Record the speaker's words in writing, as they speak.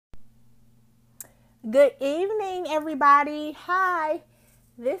Good evening, everybody. Hi.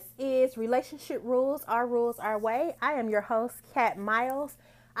 This is Relationship Rules, Our Way. I am your host, Kat Miles.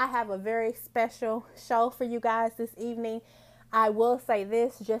 I have a very special show for you guys this evening. I will say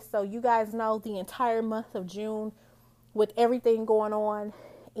this just so you guys know, the entire month of June, with everything going on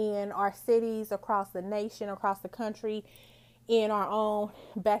in our cities, across the nation, across the country, in our own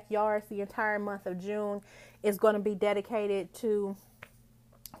backyards, the entire month of June is going to be dedicated to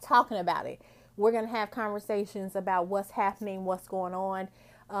talking about it. We're going to have conversations about what's happening, what's going on,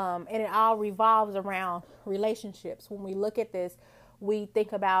 and it all revolves around relationships. When we look at this, we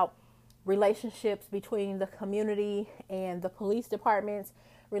think about relationships between the community and the police departments,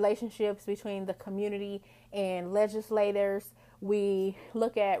 relationships between the community and legislators. We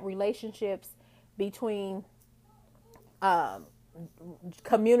look at relationships between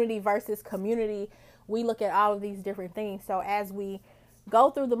community versus community. We look at all of these different things. So as we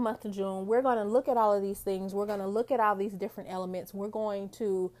go through the month of June, we're going to look at all of these things. We're going to look at all these different elements. We're going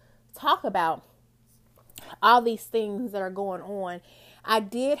to talk about all these things that are going on. I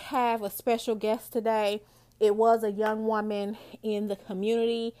did have a special guest today. It was a young woman in the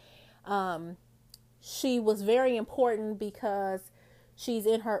community. She was very important because she's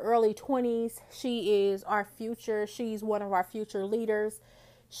in her early 20s. She is our future. She's one of our future leaders.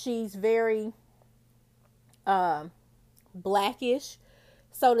 She's very blackish,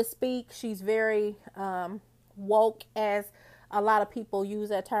 so to speak. She's very woke, as a lot of people use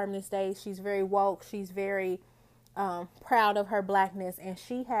that term these days. She's very woke. She's very proud of her blackness, and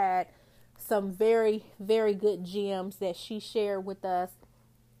she had some very, very good gems that she shared with us.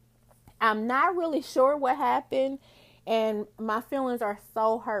 I'm not really sure what happened, and my feelings are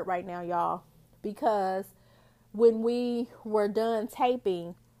so hurt right now, y'all, because when we were done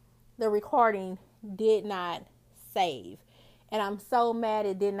taping, the recording did not save. And I'm so mad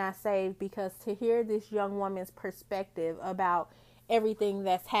it did not save, because to hear this young woman's perspective about everything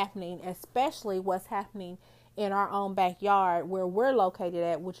that's happening, especially what's happening in our own backyard where we're located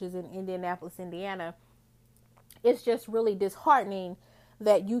at, which is in Indianapolis, Indiana, it's just really disheartening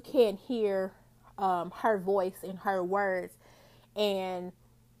that you can't hear her voice and her words. And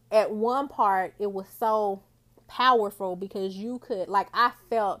at one part, it was so powerful because you could, like, I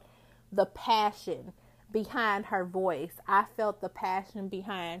felt the passion behind her voice. I felt the passion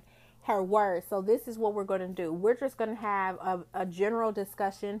behind her words. So this is what we're going to do. We're just going to have a general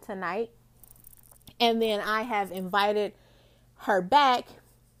discussion tonight. And then I have invited her back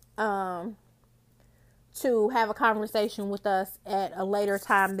to have a conversation with us at a later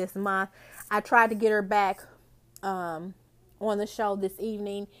time this month. I tried to get her back on the show this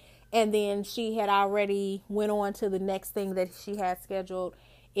evening, and then she had already went on to the next thing that she had scheduled.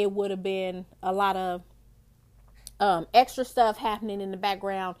 It would have been a lot of extra stuff happening in the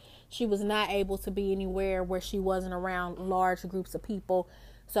background. She was not able to be anywhere where she wasn't around large groups of people.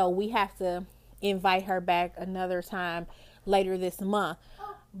 So we have to invite her back another time later this month.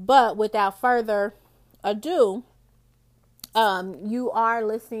 But without further ado, you are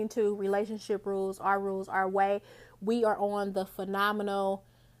listening to Relationship Rules, Our Way. We are on the phenomenal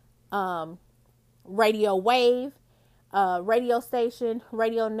Radio Wave radio station,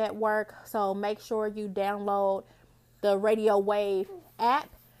 radio network. So make sure you download the Radio Wave app.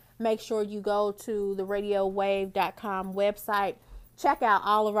 Make sure you go to the radiowave.com website. Check out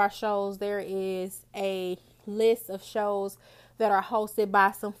all of our shows. There is a list of shows that are hosted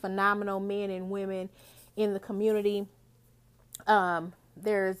by some phenomenal men and women in the community.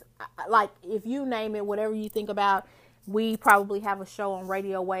 There's, like, if you name it, whatever you think about, we probably have a show on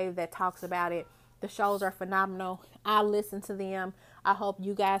Radio Wave that talks about it. The shows are phenomenal. I listen to them. I hope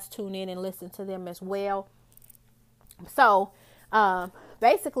you guys tune in and listen to them as well. So,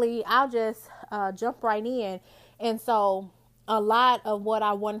 basically, I'll just jump right in. And so, a lot of what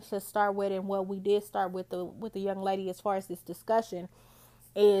I wanted to start with, and what we did start with the young lady as far as this discussion,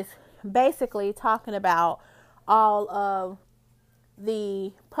 is basically talking about all of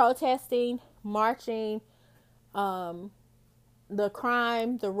the protesting, marching, the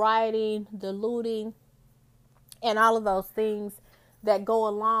crime, the rioting, the looting, and all of those things that go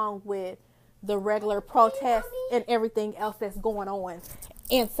along with the regular protests and everything else that's going on.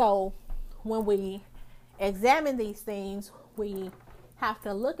 And so when we examine these things, we have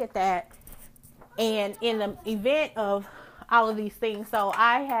to look at that. And in the event of all of these things, so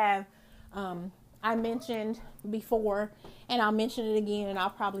I have, I mentioned before, and I'll mention it again, and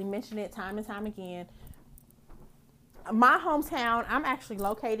I'll probably mention it time and time again. My hometown, I'm actually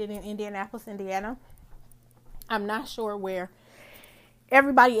located in Indianapolis, Indiana. I'm not sure where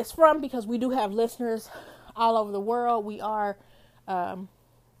everybody is from, because we do have listeners all over the world. We are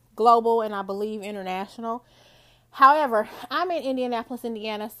global and I believe international. However, I'm in Indianapolis,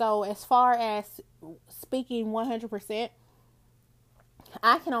 Indiana, so as far as speaking 100%,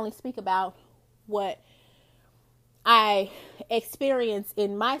 I can only speak about what I experience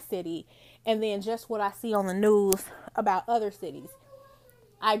in my city and then just what I see on the news about other cities.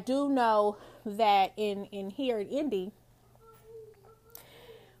 I do know that in here in Indy,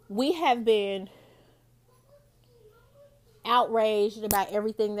 we have been outraged about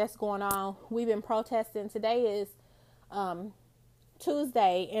everything that's going on. We've been protesting. Today is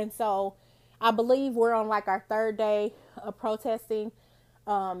Tuesday, and so I believe we're on like our third day of protesting.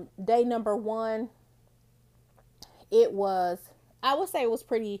 Day number 1, I would say it was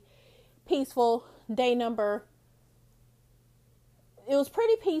pretty peaceful. It was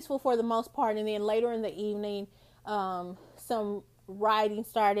pretty peaceful for the most part, and then later in the evening, some rioting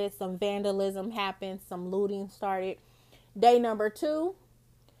started, some vandalism happened, some looting started. Day number 2,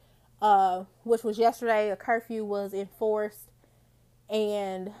 which was yesterday, a curfew was enforced,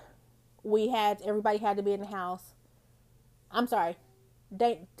 and everybody had to be in the house. I'm sorry.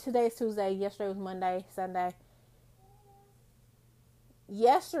 Today is Tuesday. Yesterday was Monday, Sunday.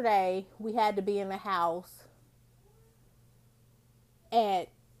 Yesterday, we had to be in the house at,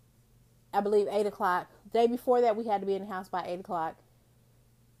 I believe, 8 o'clock. The day before that, we had to be in the house by 8 o'clock.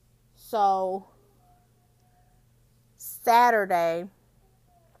 So, Saturday,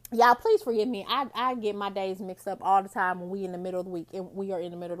 y'all please forgive me. I get my days mixed up all the time when we in the middle of the week, and we are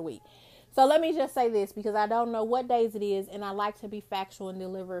in the middle of the week. So let me just say this, because I don't know what days it is, and I like to be factual and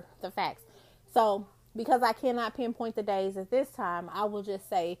deliver the facts. So, because I cannot pinpoint the days at this time, I will just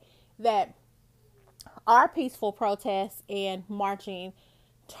say that our peaceful protests and marching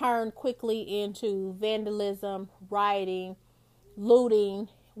turned quickly into vandalism, rioting, looting,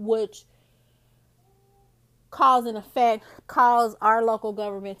 which caused our local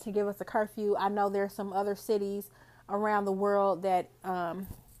government to give us a curfew. I know there are some other cities around the world that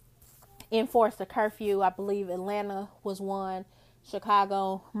enforced a curfew. I believe Atlanta was one.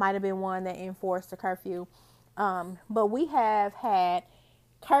 Chicago might have been one that enforced a curfew. But we have had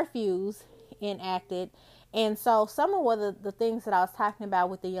curfews enacted. And so some of the things that I was talking about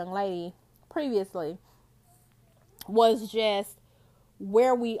with the young lady previously was just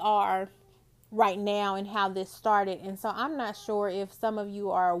where we are right now and how this started. And so I'm not sure if some of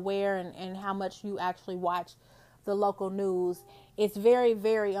you are aware and how much you actually watch the local news. It's very,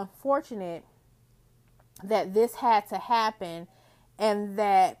 very unfortunate that this had to happen, and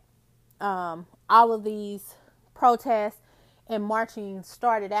that all of these protests and marching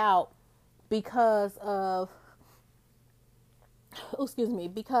started out because of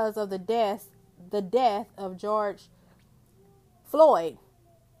the death of George Floyd.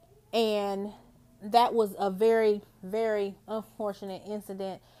 And that was a very, very unfortunate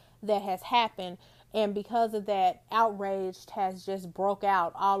incident that has happened. And because of that, outrage has just broke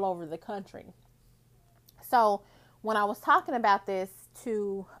out all over the country. So when I was talking about this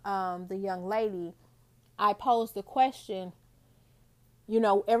to the young lady, I posed the question,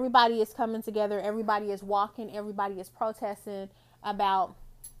 everybody is coming together, everybody is walking, everybody is protesting about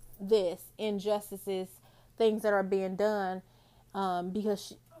this, injustices, things that are being done,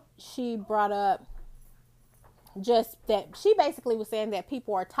 because she brought up just that she basically was saying that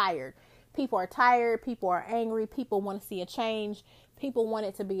people are tired. People are tired. People are angry. People want to see a change. People want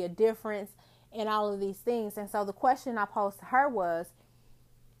it to be a difference and all of these things. And so the question I posed to her was,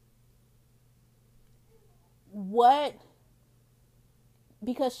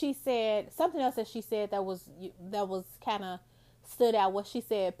 because she said something else that she said that was kind of stood out. What she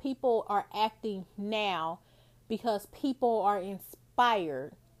said, people are acting now because people are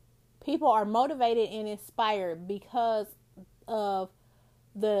inspired. People are motivated and inspired because of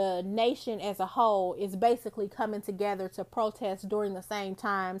the nation as a whole is basically coming together to protest during the same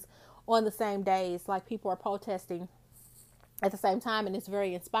times, on the same days. Like, people are protesting at the same time, and it's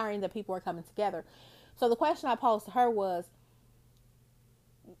very inspiring that people are coming together. So the question I posed to her was,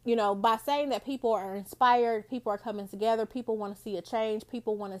 by saying that people are inspired, people are coming together, people want to see a change,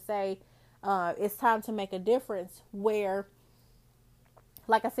 people want to say it's time to make a difference, where,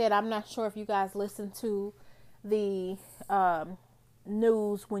 like I said, I'm not sure if you guys listen to the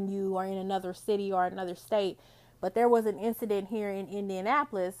news when you are in another city or another state, but there was an incident here in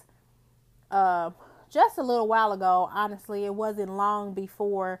Indianapolis just a little while ago. Honestly, it wasn't long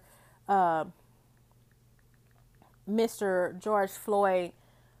before Mr. George Floyd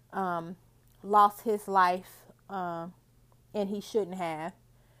lost his life, and he shouldn't have.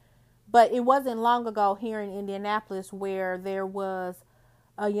 But it wasn't long ago here in Indianapolis where there was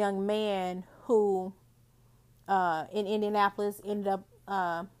a young man who in Indianapolis ended up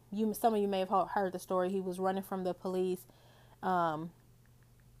some of you may have heard the story. He was running from the police.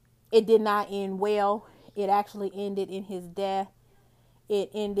 It did not end well. It actually ended in his death.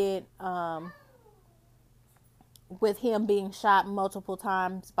 It ended with him being shot multiple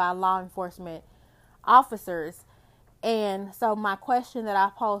times by law enforcement officers. And so my question that I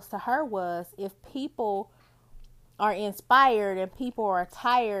posed to her was, if people are inspired and people are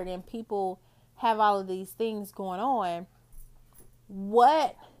tired and people have all of these things going on,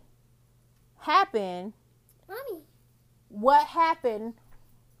 what happened? Mommy. What happened?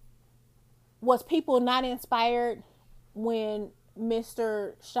 Was people not inspired when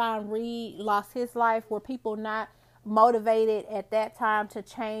Mr. Sean Reed lost his life? Were people not motivated at that time to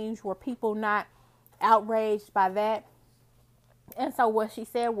change? Were people not outraged by that? And so what she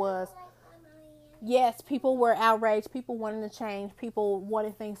said was, yes, people were outraged. People wanted to change. People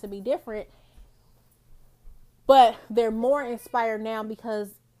wanted things to be different. But they're more inspired now because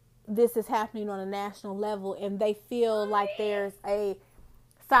this is happening on a national level, and they feel like there's a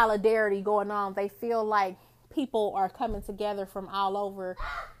solidarity going on. They feel like people are coming together from all over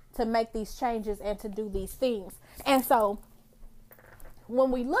to make these changes and to do these things. And so when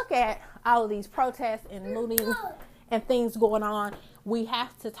we look at all of these protests and looting and things going on, we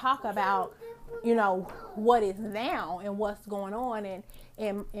have to talk about, you know, what is now and what's going on. And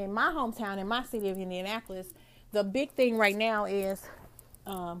in my hometown, in my city of Indianapolis, the big thing right now is,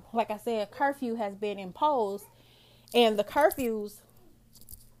 like I said, curfew has been imposed, and the curfews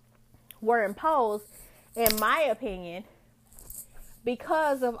were imposed, in my opinion,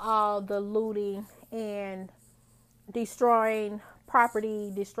 because of all the looting and destroying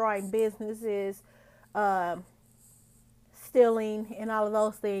property, destroying businesses, stealing, and all of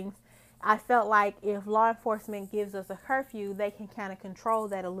those things. I felt like if law enforcement gives us a curfew, they can kind of control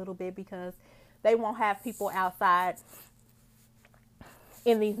that a little bit, because they won't have people outside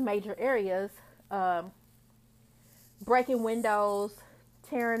in these major areas breaking windows,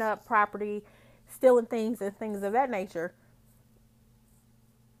 tearing up property, stealing things, and things of that nature.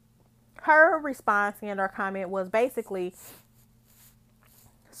 Her response and her comment was basically,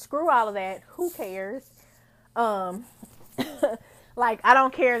 screw all of that. Who cares? Like, I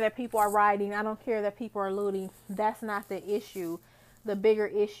don't care that people are rioting. I don't care that people are looting. That's not the issue. The bigger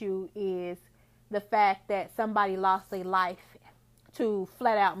issue is the fact that somebody lost their life to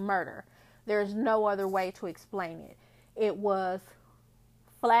flat out murder. There's no other way to explain it. It was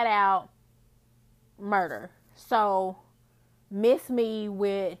flat out murder. So miss me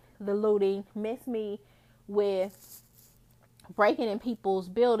with the looting, miss me with breaking in people's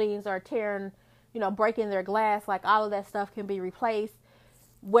buildings or tearing, breaking their glass. Like, all of that stuff can be replaced.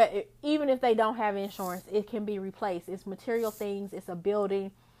 Even if they don't have insurance, it can be replaced. It's material things. It's a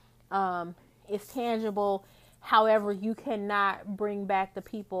building. It's tangible. However, you cannot bring back the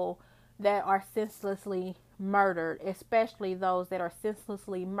people that are senselessly murdered, especially those that are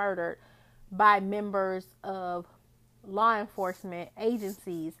senselessly murdered by members of law enforcement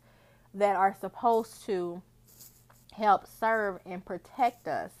agencies that are supposed to help serve and protect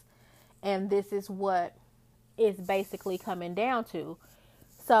us. And this is what it's basically coming down to.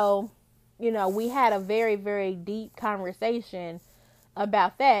 So, we had a very, very deep conversation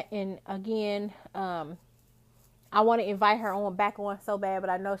about that. And again, I want to invite her back on so bad, but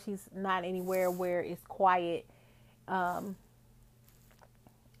I know she's not anywhere where it's quiet. But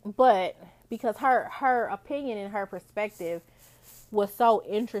because her opinion and her perspective was so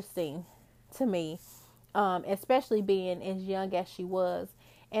interesting to me, especially being as young as she was.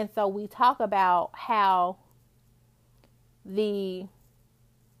 And so we talk about how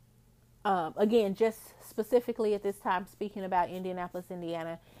again, just specifically at this time, speaking about Indianapolis,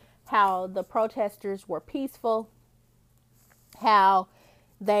 Indiana, how the protesters were peaceful, how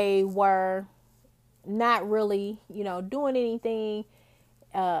they were not really, doing anything.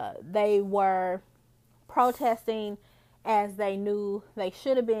 They were protesting as they knew they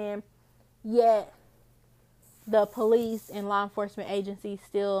should have been, yet the police and law enforcement agencies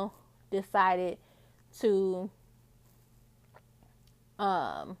still decided to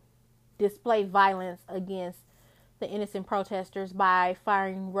display violence against the innocent protesters by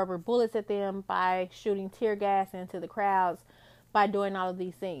firing rubber bullets at them, by shooting tear gas into the crowds, by doing all of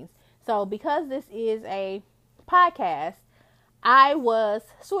these things. So because this is a podcast, I was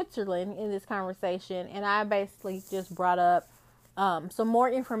Switzerland in this conversation, and I basically just brought up some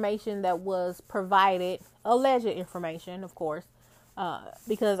more information that was provided, alleged information, of course,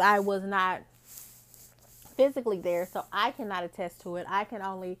 because I was not physically there, so I cannot attest to it. I can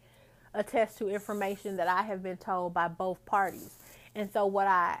only attest to information that I have been told by both parties. And so what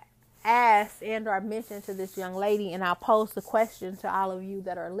I asked and or mentioned to this young lady, and I'll pose the question to all of you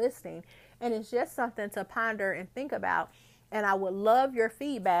that are listening. And it's just something to ponder and think about. And I would love your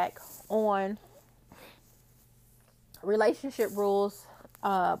feedback on Relationship Rules,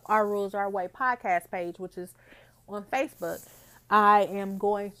 Our Rules, Our Way podcast page, which is on Facebook. I am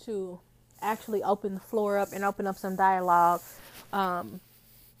going to actually open the floor up and open up some dialogue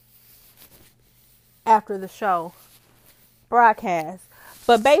after the show broadcast.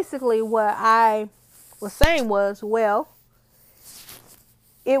 But basically what I was saying was, well,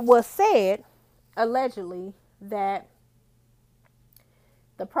 it was said, allegedly, that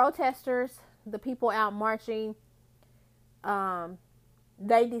the protesters, the people out marching,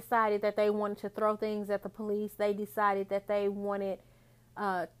 they decided that they wanted to throw things at the police. They decided that they wanted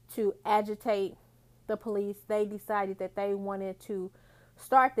to agitate the police. They decided that they wanted to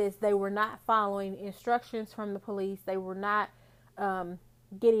start this. They were not following instructions from the police. They were not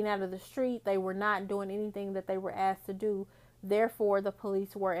getting out of the street. They were not doing anything that they were asked to do. Therefore, the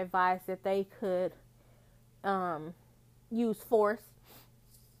police were advised that they could use force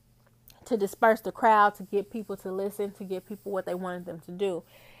to disperse the crowd, to get people to listen, to get people what they wanted them to do.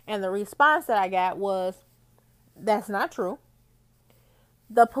 And the response that I got was, that's not true.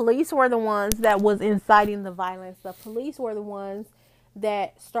 The police were the ones that was inciting the violence. The police were the ones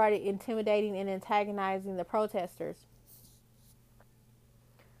that started intimidating and antagonizing the protesters.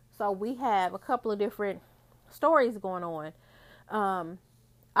 So we have a couple of different stories going on. I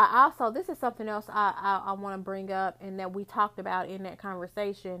also, this is something else I want to bring up and that we talked about in that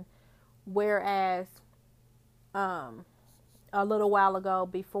conversation. Whereas a little while ago,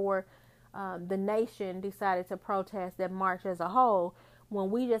 before the nation decided to protest and march as a whole,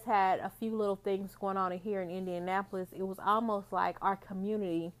 when we just had a few little things going on here in Indianapolis, it was almost like our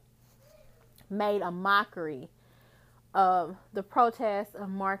community made a mockery of the protests of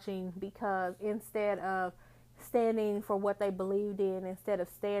marching, because instead of standing for what they believed in, instead of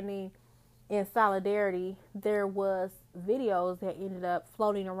standing in solidarity, there was videos that ended up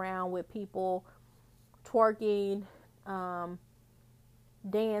floating around with people twerking,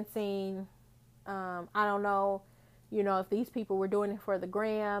 dancing. I don't know, if these people were doing it for the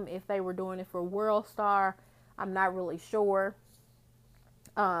gram, if they were doing it for World Star, I'm not really sure.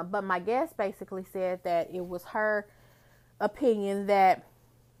 But my guest basically said that it was her opinion that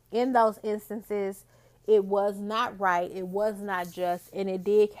in those instances, it was not right, it was not just, and it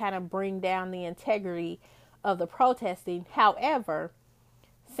did kind of bring down the integrity of the protesting. However,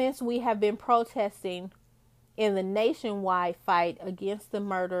 since we have been protesting in the nationwide fight against the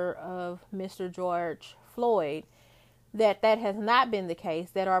murder of Mr. George Floyd, that has not been the case,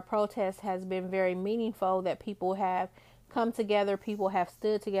 that our protest has been very meaningful, that people have come together, people have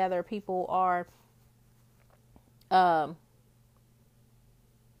stood together, people are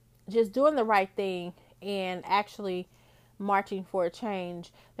just doing the right thing and actually marching for a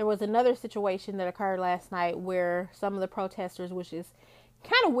change. There was another situation that occurred last night where some of the protesters, which is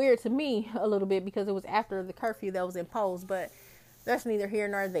kind of weird to me a little bit because it was after the curfew that was imposed, but that's neither here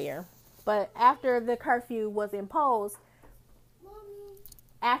nor there. But after the curfew was imposed,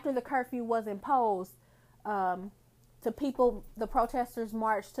 the protesters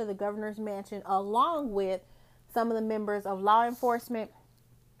marched to the governor's mansion along with some of the members of law enforcement.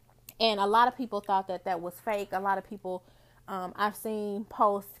 And a lot of people thought that was fake. A lot of people, I've seen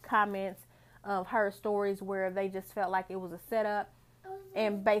posts, comments of her stories where they just felt like it was a setup,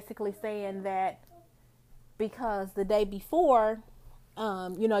 and basically saying that because the day before,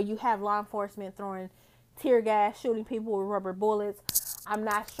 you have law enforcement throwing tear gas, shooting people with rubber bullets. I'm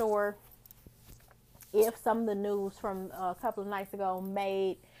not sure if some of the news from a couple of nights ago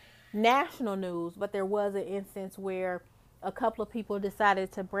made national news, but there was an instance where a couple of people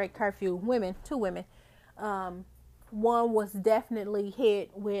decided to break curfew. Two women. One was definitely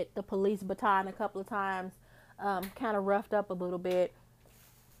hit with the police baton a couple of times, kind of roughed up a little bit.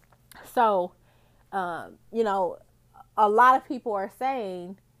 So, a lot of people are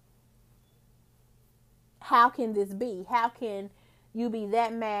saying, how can this be? How can you be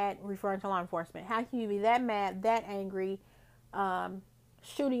that mad, referring to law enforcement? How can you be that mad, that angry,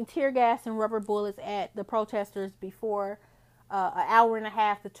 shooting tear gas and rubber bullets at the protesters before an hour and a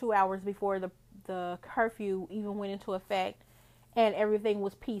half to 2 hours before the curfew even went into effect, and everything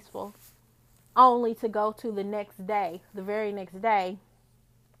was peaceful, only to go to the very next day,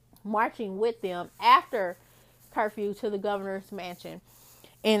 marching with them after curfew to the governor's mansion.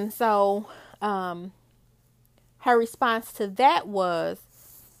 And so her response to that was,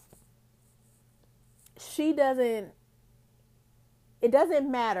 it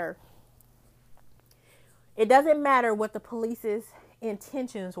doesn't matter. It doesn't matter what the police's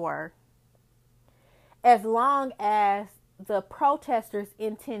intentions were, as long as the protesters'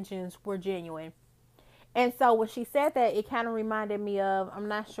 intentions were genuine. And so when she said that, it kind of reminded me of, I'm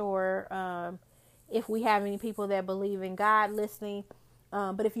not sure if we have any people that believe in God listening,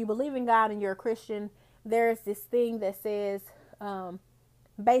 but if you believe in God and you're a Christian, there's this thing that says,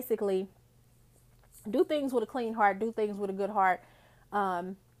 basically, do things with a clean heart, do things with a good heart,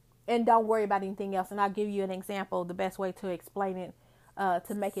 and don't worry about anything else. And I'll give you an example, the best way to explain it,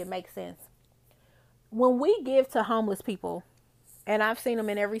 to make it make sense. When we give to homeless people, and I've seen them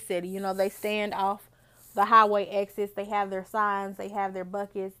in every city, you know, they stand off the highway exits, they have their signs, they have their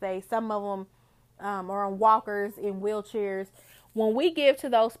buckets, some of them are on walkers, in wheelchairs. When we give to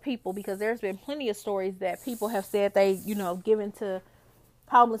those people, because there's been plenty of stories that people have said they, you know, given to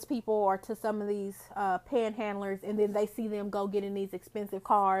homeless people or to some of these panhandlers, and then they see them go get in these expensive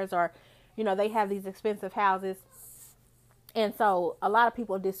cars, or, you know, they have these expensive houses. And so a lot of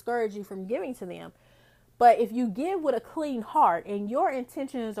people discourage you from giving to them. But if you give with a clean heart and your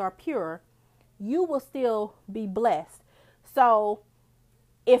intentions are pure, you will still be blessed. So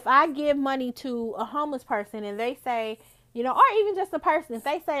if I give money to a homeless person and they say, you know, or even just a person, if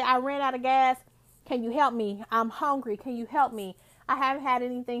they say, I ran out of gas, can you help me? I'm hungry. Can you help me? I haven't had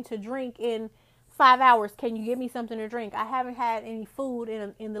anything to drink in 5 hours. Can you give me something to drink? I haven't had any food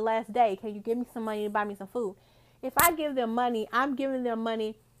in the last day. Can you give me some money to buy me some food? If I give them money, I'm giving them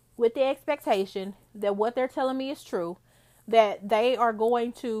money with the expectation that what they're telling me is true, that they are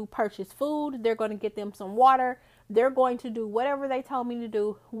going to purchase food, they're going to get them some water, they're going to do whatever they told me to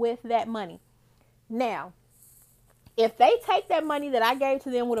do with that money. Now, if they take that money that I gave to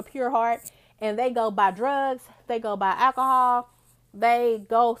them with a pure heart and they go buy drugs, they go buy alcohol, they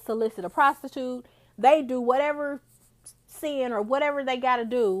go solicit a prostitute, they do whatever sin or whatever they got to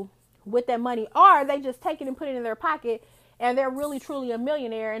do with that money, or they just take it and put it in their pocket and they're really truly a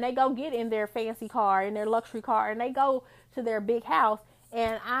millionaire and they go get in their fancy car, in their luxury car, and they go to their big house,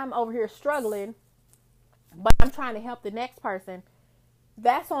 and I'm over here struggling, but I'm trying to help the next person,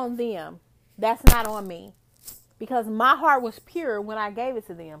 that's on them. That's not on me. Because my heart was pure when I gave it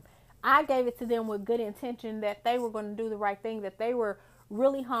to them. I gave it to them with good intention that they were going to do the right thing, that they were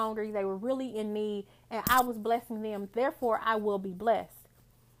really hungry, they were really in need, and I was blessing them. Therefore, I will be blessed.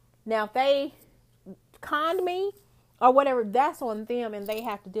 Now, if they conned me or whatever, that's on them and they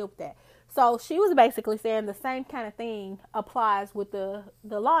have to deal with that. So she was basically saying the same kind of thing applies with the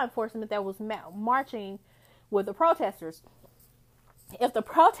law enforcement that was marching with the protesters. If the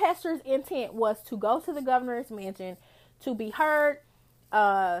protesters' intent was to go to the governor's mansion, to be heard,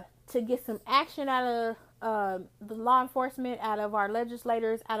 to get some action out of the law enforcement, out of our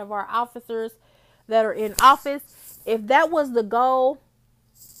legislators, out of our officers that are in office, if that was the goal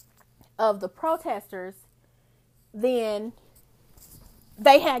of the protesters, then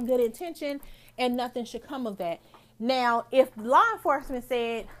they had good intention and nothing should come of that. Now, if law enforcement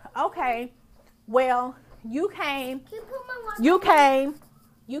said, okay, well, you came, you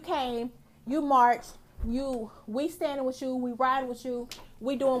marched, we standing with you, we riding with you,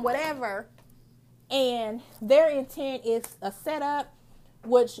 we doing whatever, and their intent is a setup,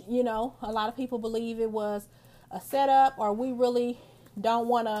 which, you know, a lot of people believe it was a setup, or we really don't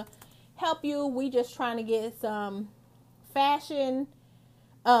want to help you, we just trying to get some fashion,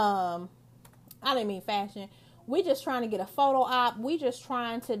 I didn't mean fashion, we just trying to get a photo op, we just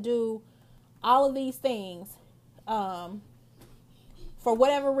trying to do all of these things for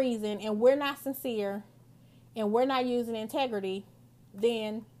whatever reason, and we're not sincere and we're not using integrity,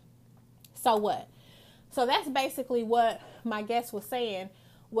 then so what? So that's basically what my guest was saying,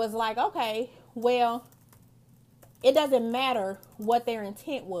 was like, okay, well, it doesn't matter what their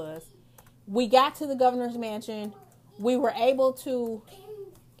intent was. We got to the governor's mansion. We were able to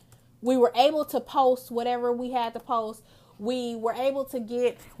post whatever we had to post. We were able to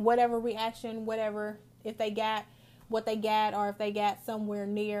get whatever reaction, whatever, if they got what they got, or if they got somewhere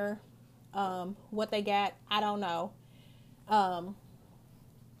near what they got, I don't know.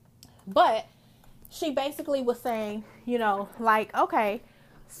 But she basically was saying, you know, like, okay,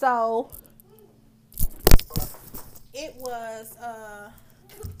 so it was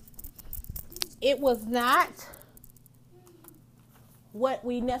not what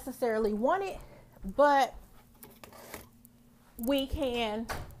we necessarily wanted, but we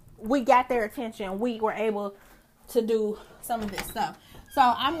got their attention. We were able to do some of this stuff. So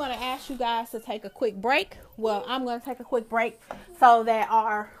I'm going to ask you guys to take a quick break. Well, I'm going to take a quick break so that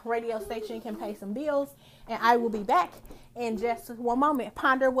our radio station can pay some bills. And I will be back in just one moment.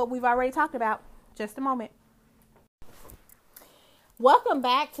 Ponder what we've already talked about. Just a moment. Welcome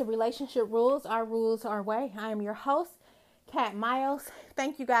back to Relationship Rules. Our rules, our way. I am your host, Cat Miles.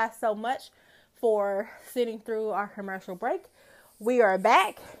 Thank you guys so much for sitting through our commercial break. We are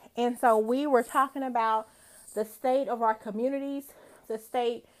back, and so we were talking about the state of our communities, the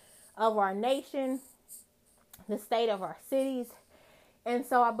state of our nation, the state of our cities. And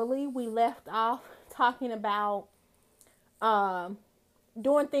so I believe we left off talking about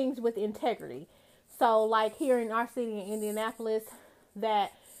doing things with integrity. So like here in our city in Indianapolis,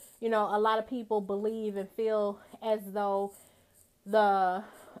 that, you know, a lot of people believe and feel as though the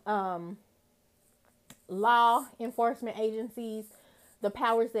law enforcement agencies, the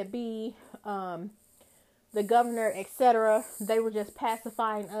powers that be, the governor, etc., they were just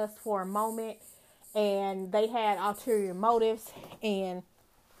pacifying us for a moment, and they had ulterior motives. And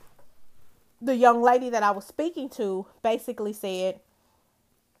the young lady that I was speaking to basically said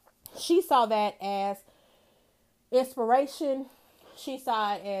she saw that as inspiration. She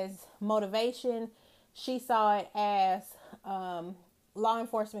saw it as motivation. She saw it as law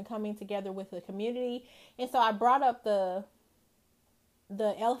enforcement coming together with the community. And so I brought up the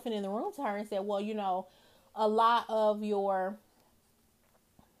elephant in the room to her and said, well, you know, a lot of your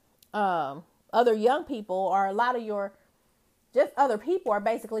other young people, or a lot of your just other people, are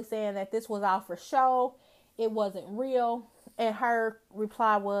basically saying that this was all for show. It wasn't real. And her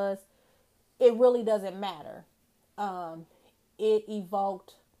reply was, it really doesn't matter. It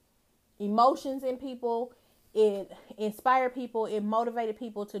evoked emotions in people. It inspired people. It motivated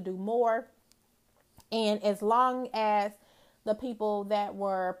people to do more. And as long as the people that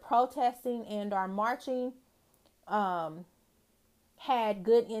were protesting and are marching had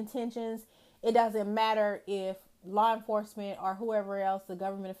good intentions, it doesn't matter if law enforcement or whoever else, the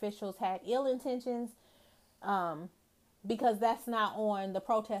government officials, had ill intentions, because that's not on the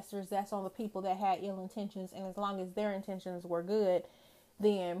protesters, that's on the people that had ill intentions. And as long as their intentions were good,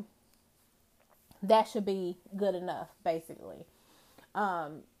 then that should be good enough, basically.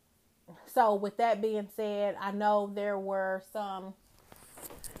 So with that being said, I know there were some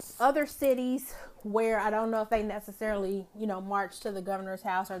other cities where I don't know if they necessarily, you know, marched to the governor's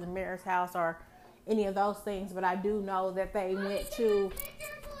house or the mayor's house or any of those things, but I do know that they went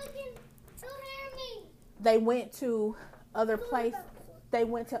to other places,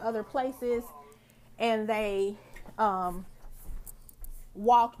 and they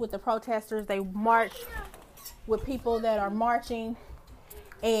walked with the protesters. They marched with people that are marching,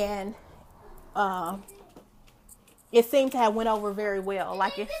 and it seemed to have went over very well.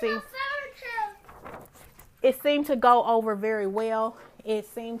 Like it seemed to go over very well. It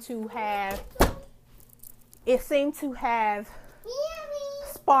seemed to have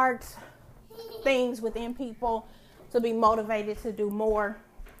sparked things within people to be motivated to do more.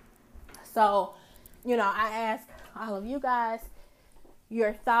 So, you know, I ask all of you guys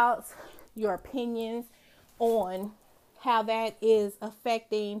your thoughts, your opinions on how that is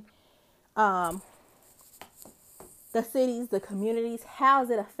affecting the cities, the communities. How is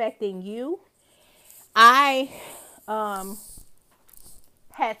it affecting you? I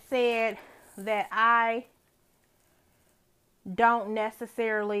had said that I don't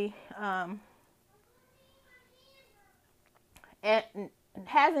necessarily I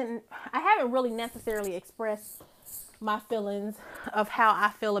haven't really necessarily expressed my feelings of how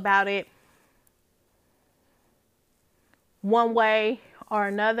I feel about it one way or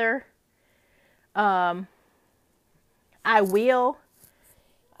another. I will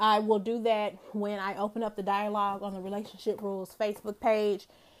do that when I open up the dialogue on the Relationship Rules Facebook page.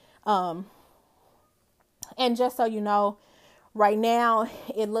 And just so you know, right now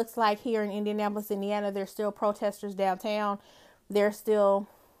it looks like here in Indianapolis, Indiana, there's still protesters downtown. They're still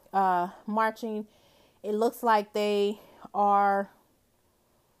marching. It looks like they are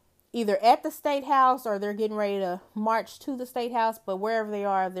either at the State House or they're getting ready to march to the State House. But wherever they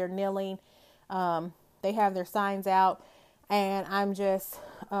are, they're kneeling. They have their signs out. And I'm just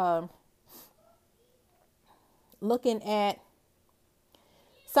looking at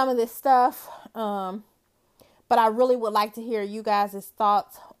some of this stuff. But I really would like to hear you guys'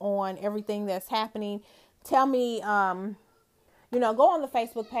 thoughts on everything that's happening. Tell me, go on the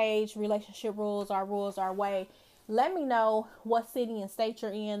Facebook page, Relationship Rules, Our Rules, Our Way. Let me know what city and state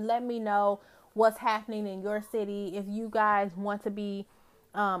you're in. Let me know what's happening in your city. If you guys want to be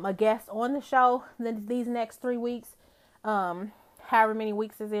a guest on the show these next 3 weeks, however many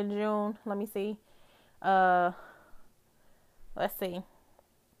weeks is in June. Let me see. Let's see.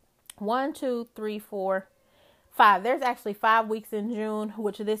 1, 2, 3, 4, 5. There's actually 5 weeks in June,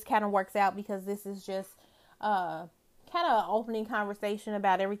 which this kind of works out because this is just kind of an opening conversation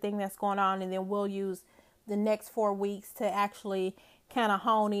about everything that's going on, and then we'll use the next 4 weeks to actually kind of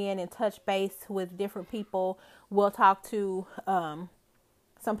hone in and touch base with different people. We'll talk to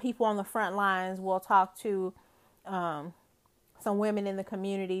some people on the front lines. We'll talk to some women in the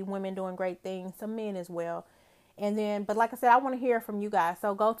community, women doing great things, some men as well. And then, but like I said, I want to hear from you guys.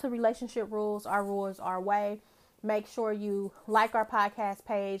 So go to Relationship Rules, Our Rules, Our Way. Make sure you like our podcast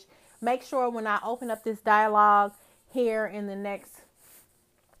page. Make sure when I open up this dialogue here in the next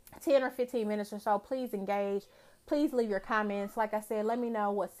 10 or 15 minutes or so, please engage. Please leave your comments. Like I said, let me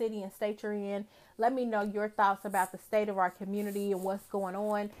know what city and state you're in. Let me know your thoughts about the state of our community and what's going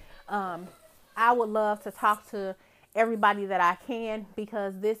on. I would love to talk to everybody that I can,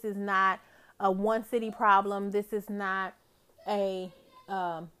 because this is not a one city problem. This is not a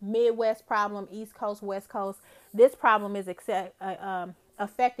Midwest problem, East Coast, West Coast. This problem is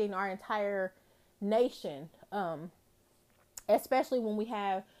affecting our entire nation, especially when we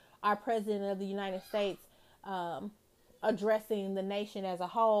have our President of the United States addressing the nation as a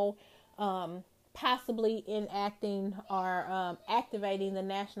whole, possibly enacting or activating the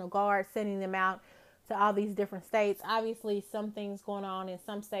National Guard, sending them out to all these different states. Obviously, some things going on in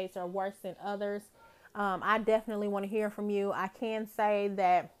some states are worse than others. I definitely want to hear from you. I can say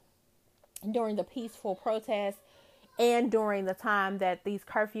that during the peaceful protests and during the time that these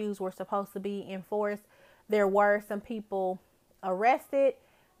curfews were supposed to be enforced, there were some people arrested.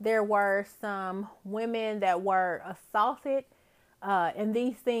 There were some women that were assaulted. And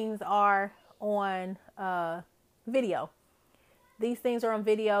these things are on video. These things are on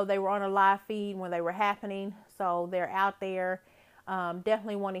video. They were on a live feed when they were happening. So they're out there.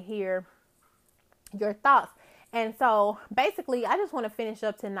 Definitely want to hear your thoughts. And so basically, I just want to finish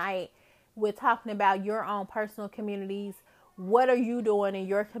up tonight with talking about your own personal communities. What are you doing in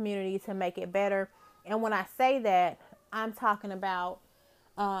your community to make it better? And when I say that, I'm talking about,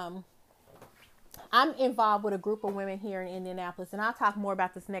 I'm involved with a group of women here in Indianapolis, and I'll talk more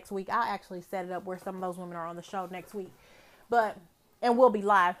about this next week. I'll actually set it up where some of those women are on the show next week, and we'll be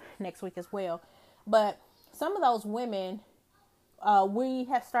live next week as well. But some of those women, we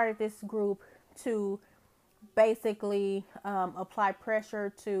have started this group to basically apply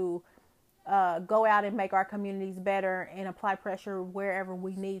pressure to go out and make our communities better, and apply pressure wherever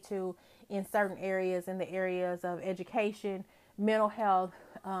we need to in certain areas, in the areas of education, mental health,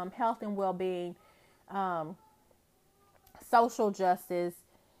 health and well-being, social justice,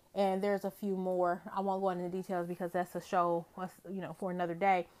 and there's a few more. I won't go into details because that's a show, for another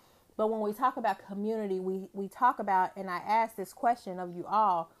day. But when we talk about community, we talk about, and I asked this question of you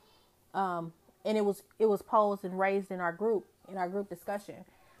all, and it was posed and raised in our group discussion.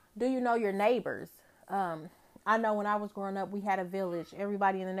 Do you know your neighbors? I know when I was growing up, we had a village.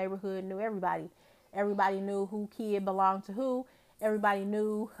 Everybody in the neighborhood knew everybody. Everybody knew who kid belonged to who. Everybody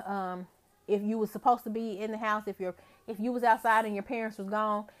knew if you was supposed to be in the house. If you was outside and your parents was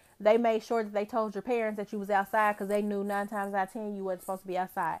gone, they made sure that they told your parents that you was outside, because they knew 9 times out of 10 you wasn't supposed to be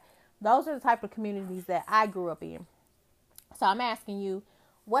outside. Those are the type of communities that I grew up in. So I'm asking you,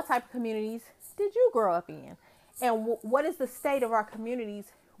 what type of communities did you grow up in? And what is the state of our communities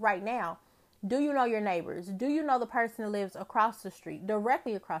right now? Do you know your neighbors? Do you know the person that lives across the street,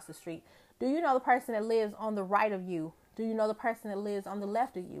 directly across the street? Do you know the person that lives on the right of you? Do you know the person that lives on the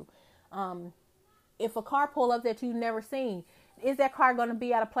left of you? If a car pull up that you've never seen, is that car going to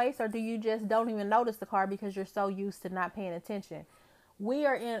be out of place, or do you just don't even notice the car because you're so used to not paying attention? We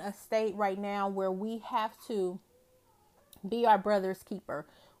are in a state right now where we have to be our brother's keeper.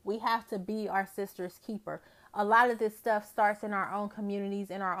 We have to be our sister's keeper. A lot of this stuff starts in our own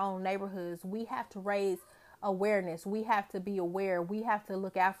communities, in our own neighborhoods. We have to raise awareness. We have to be aware. We have to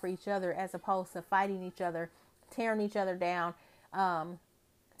look out for each other, as opposed to fighting each other, tearing each other down,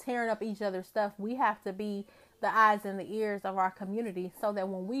 tearing up each other's stuff. We have to be the eyes and the ears of our community, so that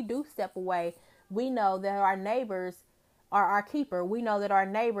when we do step away, we know that our neighbors are our keeper. We know that our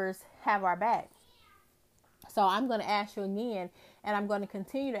neighbors have our back. So I'm going to ask you again, and I'm going to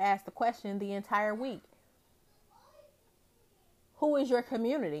continue to ask the question the entire week. Who is your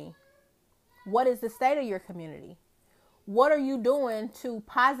community? What is the state of your community? What are you doing to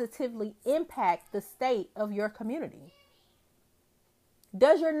positively impact the state of your community?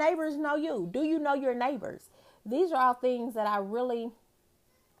 Does your neighbors know you? Do you know your neighbors? These are all things that I really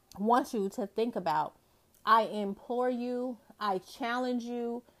want you to think about. I implore you. I challenge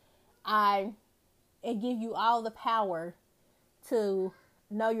you. I give you all the power to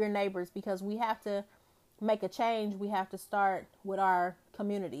know your neighbors, because we have to make a change. We have to start with our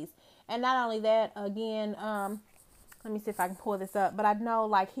communities. And not only that, again, let me see if I can pull this up. But I know,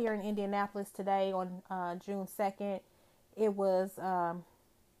 like, here in Indianapolis today on June 2nd, it was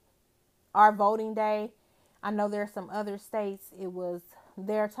our voting day. I know there are some other states, it was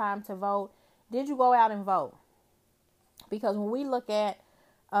their time to vote. Did you go out and vote? Because when we look at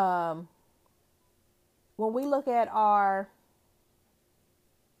our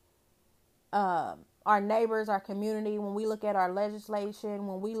neighbors, our community, when we look at our legislation,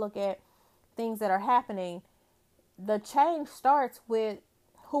 when we look at things that are happening, the change starts with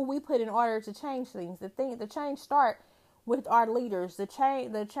who we put in order to change things. The change starts with our leaders. The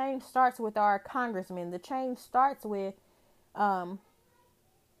change starts with our congressmen. The change starts with the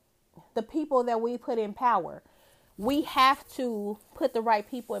people that we put in power. We have to put the right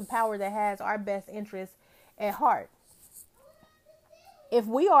people in power that has our best interests at heart. If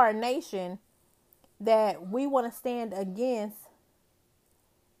we are a nation that we want to stand against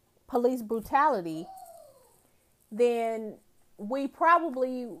police brutality, then we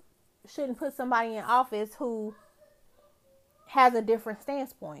probably shouldn't put somebody in office who has a different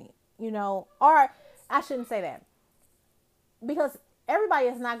stance point, or I shouldn't say that, because everybody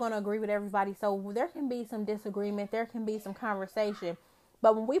is not going to agree with everybody. So there can be some disagreement. There can be some conversation.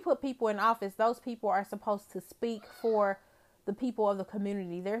 But when we put people in office, those people are supposed to speak for the people of the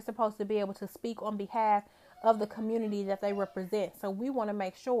community. They're supposed to be able to speak on behalf of the community that they represent. So we want to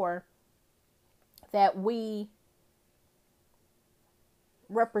make sure that we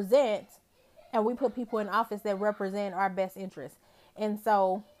represent and we put people in office that represent our best interests. And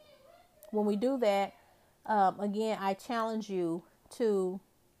so when we do that, again, I challenge you to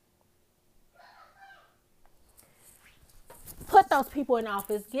put those people in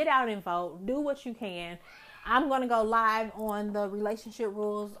office, get out and vote, do what you can. I'm going to go live on the Relationship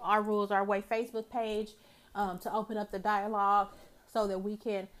Rules, Our Way Facebook page to open up the dialogue so that we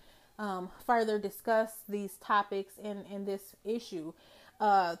can further discuss these topics in this issue.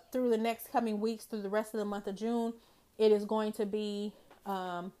 Through the next coming weeks, through the rest of the month of June, it is going to be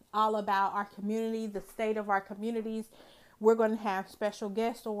all about our community, the state of our communities. We're going to have special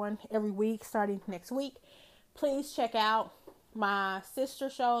guests on every week starting next week. Please check out my sister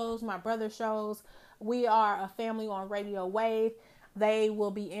shows, my brother shows. We are a family on Radio Wave. They will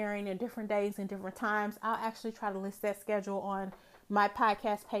be airing in different days and different times. I'll actually try to list that schedule on my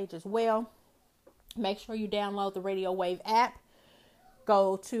podcast page as well. Make sure you download the Radio Wave app.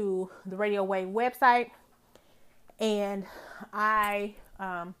 Go to the Radio Wave website, and I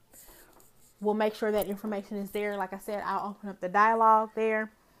will make sure that information is there. Like I said, I'll open up the dialogue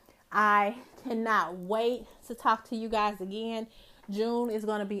there. I cannot wait to talk to you guys again. June is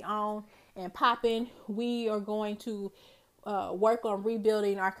going to be on and popping. We are going to work on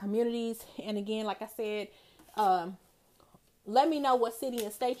rebuilding our communities. And again, like I said, let me know what city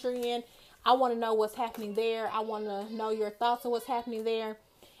and state you're in. I want to know what's happening there. I want to know your thoughts on what's happening there.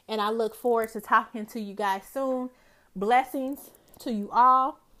 And I look forward to talking to you guys soon. Blessings to you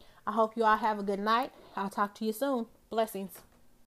all. I hope you all have a good night. I'll talk to you soon. Blessings.